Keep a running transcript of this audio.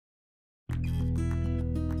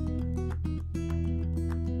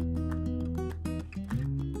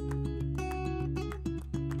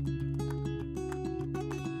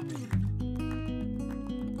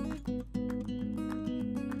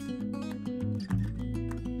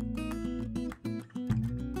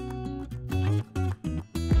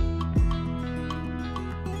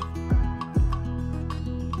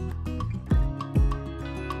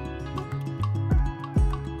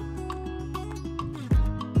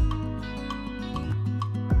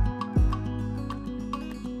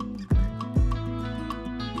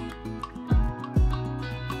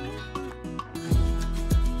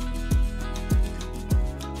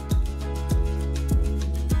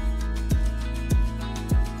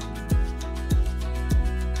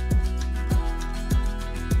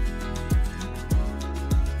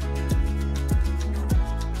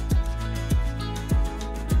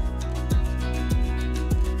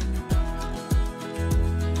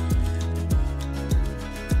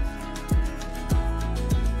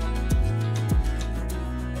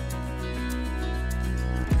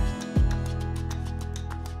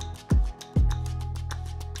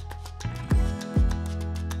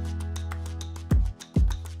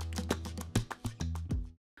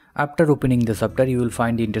After opening the software, you will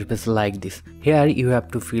find the interface like this. Here you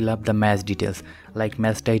have to fill up the match details like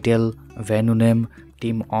match title, venue name,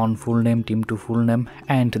 team on full name, team to full name,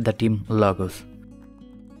 and the team logos.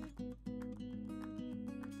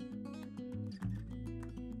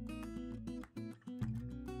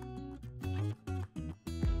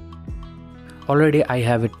 Already I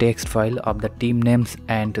have a text file of the team names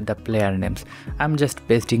and the player names. I'm just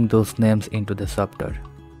pasting those names into the software.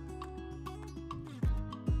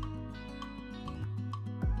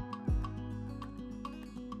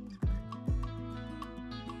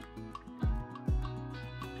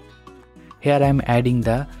 Here I am adding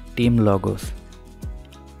the team logos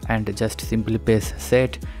and just simply paste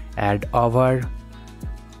set, add over,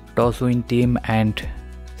 toss win team and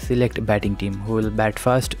select batting team. Who will bat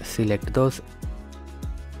first, select those.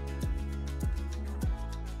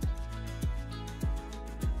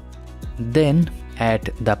 Then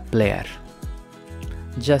add the player.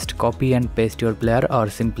 Just copy and paste your player or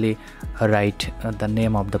simply write the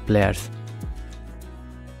name of the players.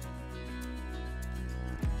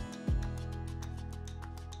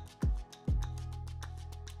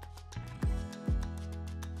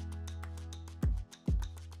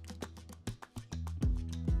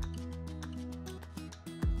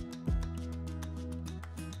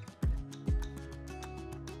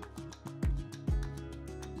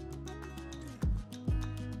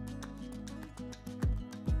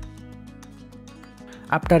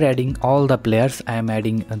 After adding all the players, I am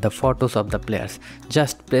adding the photos of the players.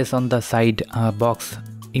 Just press on the side box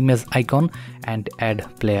image icon and add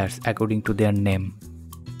players according to their name.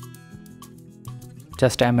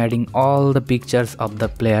 Just I am adding all the pictures of the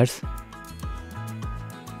players.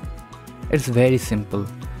 It's very simple.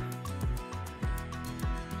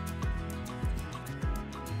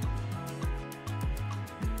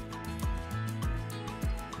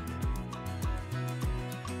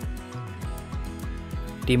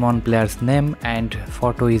 Team on player's name and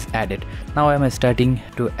photo is added. Now I am starting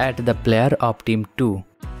to add the player of team 2.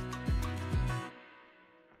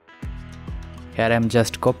 Here I am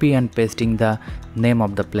just copy and pasting the name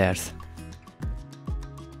of the players.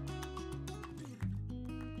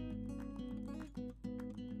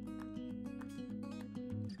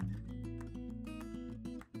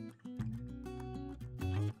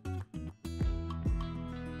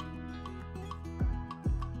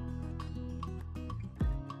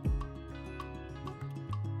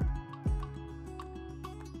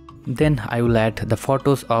 Then I will add the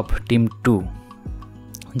photos of team 2.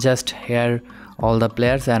 Just here all the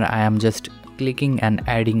players and I am just clicking and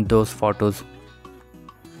adding those photos.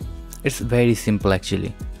 It's very simple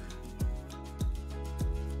actually.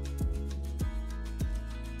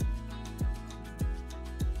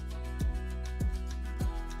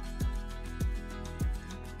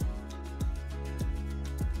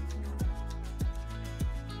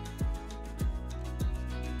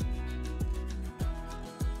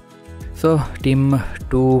 So team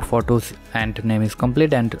 2 photos and name is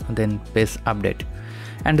complete, and then paste update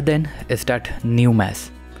and then start new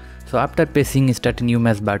match. So after pasting start new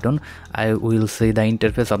match button, I will see the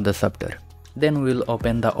interface of the software. Then we will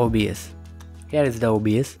open the OBS. Here is the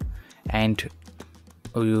OBS and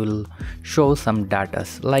we will show some data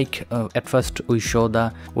like at first we show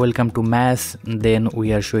the welcome to match, then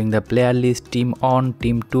we are showing the player list, team on,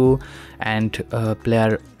 team 2 and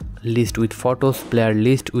player list with photos, player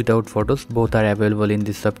list without photos. Both are available in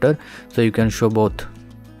this software, so you can show both.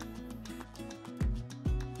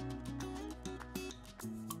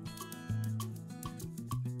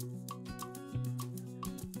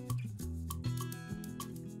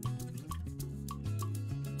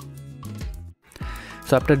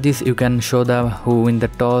 So after this you can show the who win the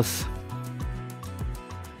toss.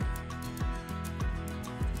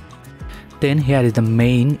 Then here is the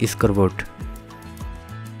main scoreboard.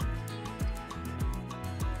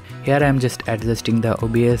 Here I am just adjusting the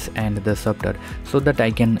OBS and the software so that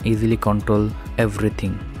I can easily control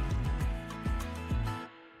everything.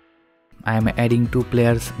 I am adding 2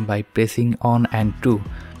 players by pressing on and 2.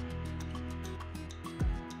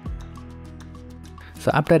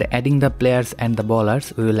 So after adding the players and the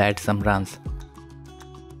bowlers, we will add some runs.